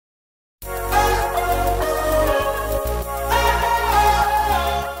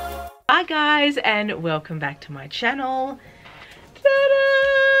Hi guys, and welcome back to my channel.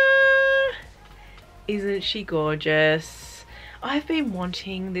 Ta-da! Isn't she gorgeous? I've been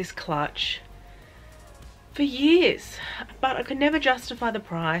wanting this clutch for years, but I could never justify the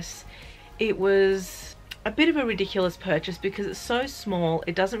price. It was a bit of a ridiculous purchase because it's so small,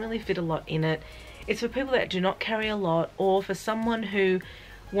 it doesn't really fit a lot in it. It's for people that do not carry a lot, or for someone who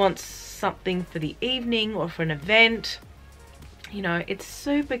wants something for the evening or for an event. You know, it's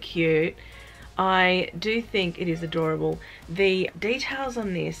super cute. I do think it is adorable. The details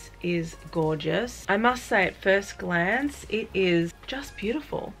on this is gorgeous. I must say at first glance, it is just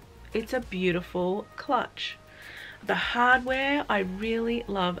beautiful. It's a beautiful clutch. The hardware, I really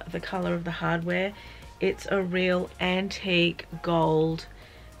love the color of the hardware. It's a real antique gold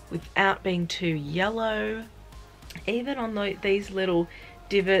without being too yellow. Even on these little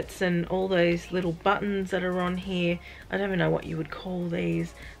divots and all those little buttons that are on here, I don't even know what you would call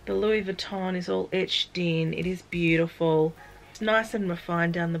these. The Louis Vuitton is all etched in. It is beautiful. It's nice and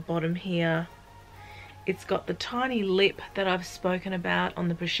refined down the bottom here. It's got the tiny lip that I've spoken about on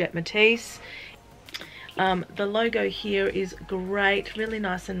the Pochette Matisse. The logo here is great, really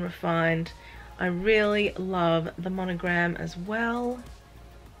nice and refined. I really love the monogram as well.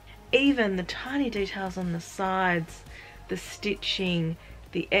 Even the tiny details on the sides, the stitching,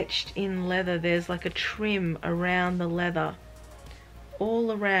 the etched in leather, there's like a trim around the leather. All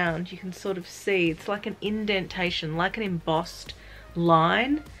around you can sort of see, it's like an indentation, like an embossed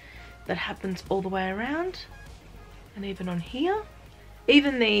line that happens all the way around. And even on here.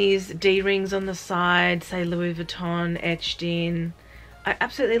 Even these D-rings on the side say Louis Vuitton etched in. I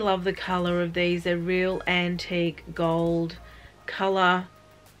absolutely love the colour of these. They're real antique gold colour.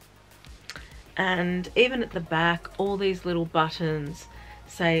 And even at the back, all these little buttons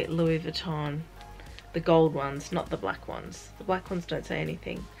say Louis Vuitton. The gold ones, not the black ones. The black ones don't say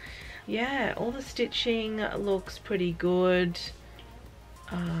anything. Yeah, all the stitching looks pretty good.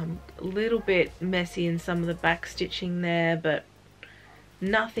 A little bit messy in some of the back stitching there, but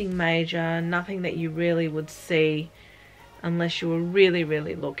nothing major, nothing that you really would see unless you were really,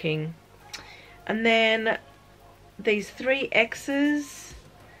 really looking. And then these 3 X's,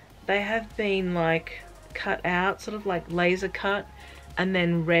 they have been like cut out, sort of like laser cut, and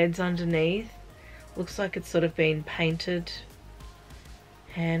then reds underneath. Looks like it's sort of been painted,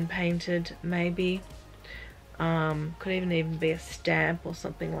 hand painted maybe. Could even be a stamp or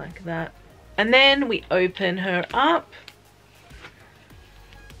something like that. And then we open her up.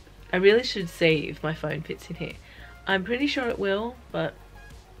 I really should see if my phone fits in here. I'm pretty sure it will, but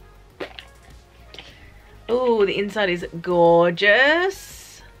oh, the inside is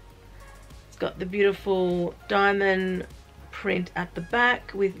gorgeous. It's got the beautiful diamond print at the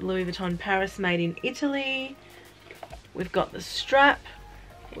back with Louis Vuitton Paris, made in Italy. We've got the strap,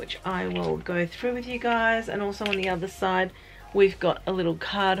 which I will go through with you guys, and also on the other side we've got a little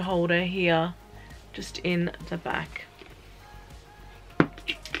card holder here just in the back.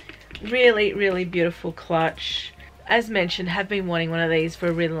 Really, really beautiful clutch. As mentioned, have been wanting one of these for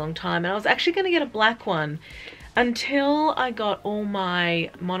a really long time, and I was actually going to get a black one until I got all my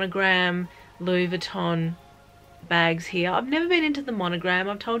monogram Louis Vuitton bags here. I've never been into the monogram,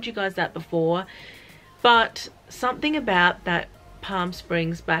 I've told you guys that before, but something about that Palm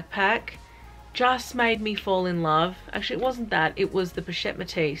Springs backpack just made me fall in love. Actually, it wasn't that, it was the Pochette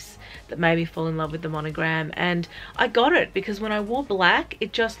Matisse that made me fall in love with the monogram, and I got it because when I wore black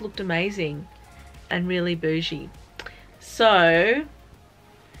it just looked amazing and really bougie. So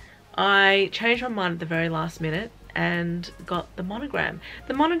I changed my mind at the very last minute and got the monogram.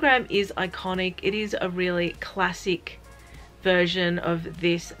 The monogram is iconic. It is a really classic version of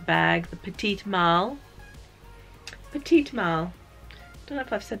this bag, the Petite Malle. Petite Malle. Don't know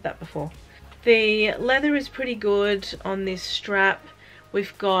if I've said that before. The leather is pretty good on this strap.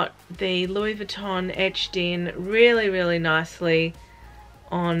 We've got the Louis Vuitton etched in really, really nicely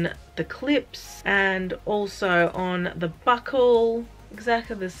on the clips and also on the buckle.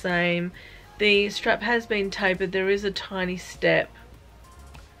 Exactly the same. The strap has been tapered. There is a tiny step,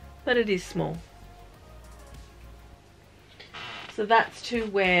 but it is small. So that's to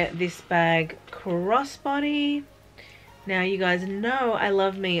wear this bag crossbody. Now you guys know I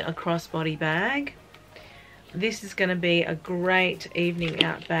love me a crossbody bag. This is going to be a great evening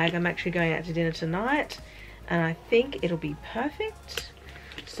out bag. I'm actually going out to dinner tonight and I think it'll be perfect.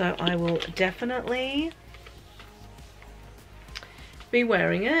 So I will definitely be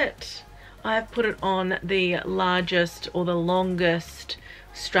wearing it. I've put it on the largest or the longest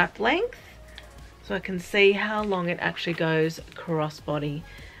strap length so I can see how long it actually goes crossbody.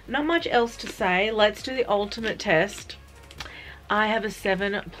 Not much else to say. Let's do the ultimate test. I have a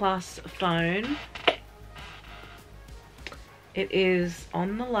 7 Plus phone. It is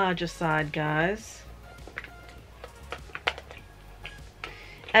on the larger side, guys.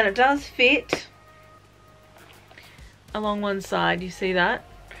 And it does fit along one side, you see that?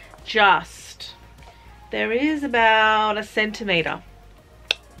 Just. There is about a centimetre.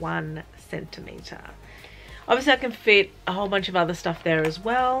 1 centimetre. Obviously I can fit a whole bunch of other stuff there as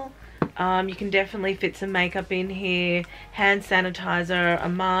well. You can definitely fit some makeup in here, hand sanitizer, a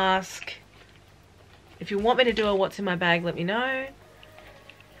mask. If you want me to do a what's in my bag, let me know.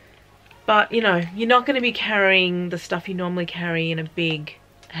 But, you know, you're not going to be carrying the stuff you normally carry in a big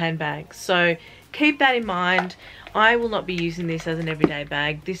handbag. So keep that in mind. I will not be using this as an everyday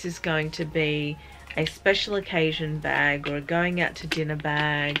bag. This is going to be a special occasion bag or a going out to dinner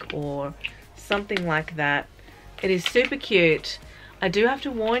bag or something like that. It is super cute. I do have to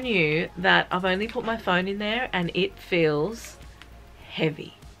warn you that I've only put my phone in there and it feels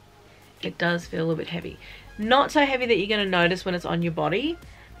heavy. It does feel a little bit heavy. Not so heavy that you're going to notice when it's on your body,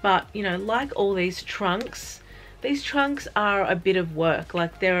 but you know, like all these trunks are a bit of work.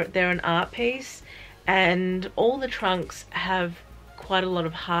 Like they're an art piece, and all the trunks have quite a lot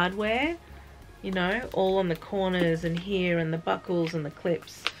of hardware, you know, all on the corners and here and the buckles and the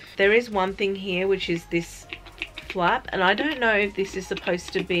clips. There is one thing here, which is this flap, and I don't know if this is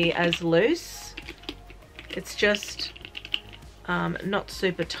supposed to be as loose. It's just not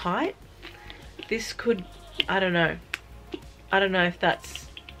super tight. This could, I don't know if that's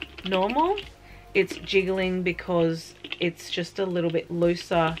normal. It's jiggling because it's just a little bit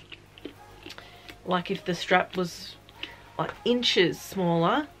looser. Like if the strap was like inches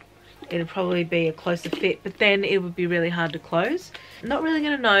smaller, it'd probably be a closer fit, but then it would be really hard to close. Not really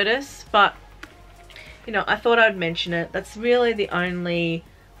going to notice, but you know, I thought I'd mention it. That's really the only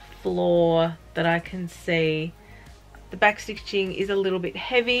flaw that I can see. The back stitching is a little bit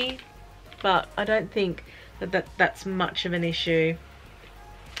heavy, but I don't think that's much of an issue.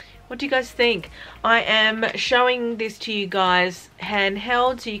 What do you guys think? I am showing this to you guys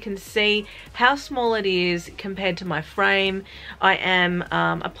handheld so you can see how small it is compared to my frame. I am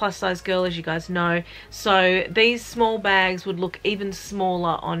a plus size girl, as you guys know, so these small bags would look even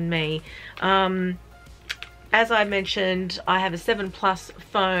smaller on me. As I mentioned, I have a 7 Plus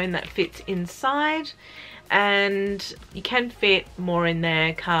phone that fits inside, and you can fit more in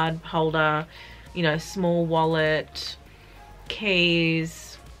there: card holder, you know, small wallet,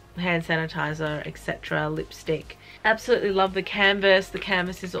 keys, hand sanitizer, etc., lipstick. Absolutely love the canvas. The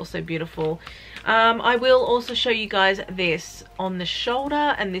canvas is also beautiful. I will also show you guys this on the shoulder,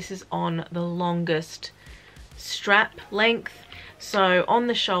 and this is on the longest strap length. So on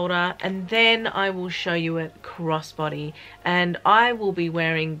the shoulder, and then I will show you it crossbody, and I will be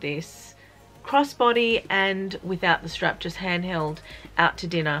wearing this crossbody and without the strap, just handheld out to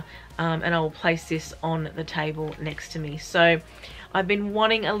dinner, and I will place this on the table next to me. So I've been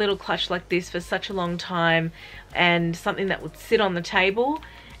wanting a little clutch like this for such a long time, and something that would sit on the table,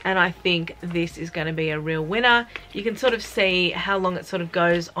 and I think this is going to be a real winner. You can sort of see how long it sort of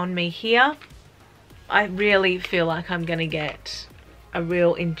goes on me here. I really feel like I'm going to get a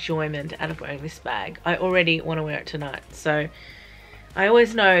real enjoyment out of wearing this bag. I already want to wear it tonight. So I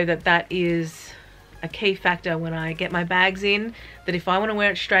always know that that is a key factor when I get my bags in, that if I want to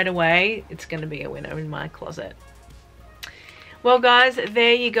wear it straight away, it's going to be a winner in my closet. Well guys,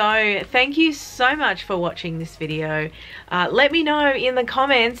 there you go. Thank you so much for watching this video. Let me know in the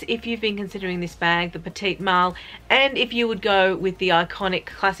comments if you've been considering this bag, the Petite Malle, and if you would go with the iconic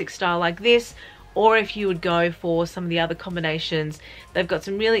classic style like this, or if you would go for some of the other combinations. They've got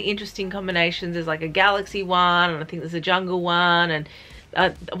some really interesting combinations. There's like a galaxy one, and I think there's a jungle one, and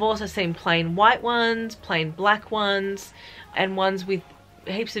I've also seen plain white ones, plain black ones, and ones with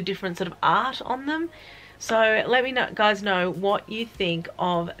heaps of different sort of art on them. So let me guys know what you think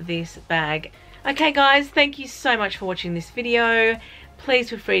of this bag. Okay guys, thank you so much for watching this video.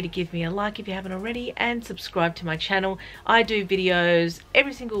 Please feel free to give me a like if you haven't already, and subscribe to my channel. I do videos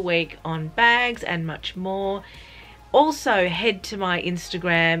every single week on bags and much more. Also head to my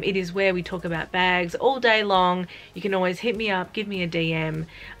Instagram. It is where we talk about bags all day long. You can always hit me up, give me a DM.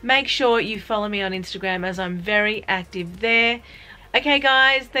 Make sure you follow me on Instagram, as I'm very active there. Okay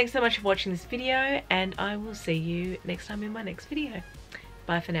guys, thanks so much for watching this video, and I will see you next time in my next video.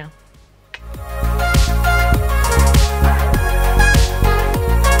 Bye for now.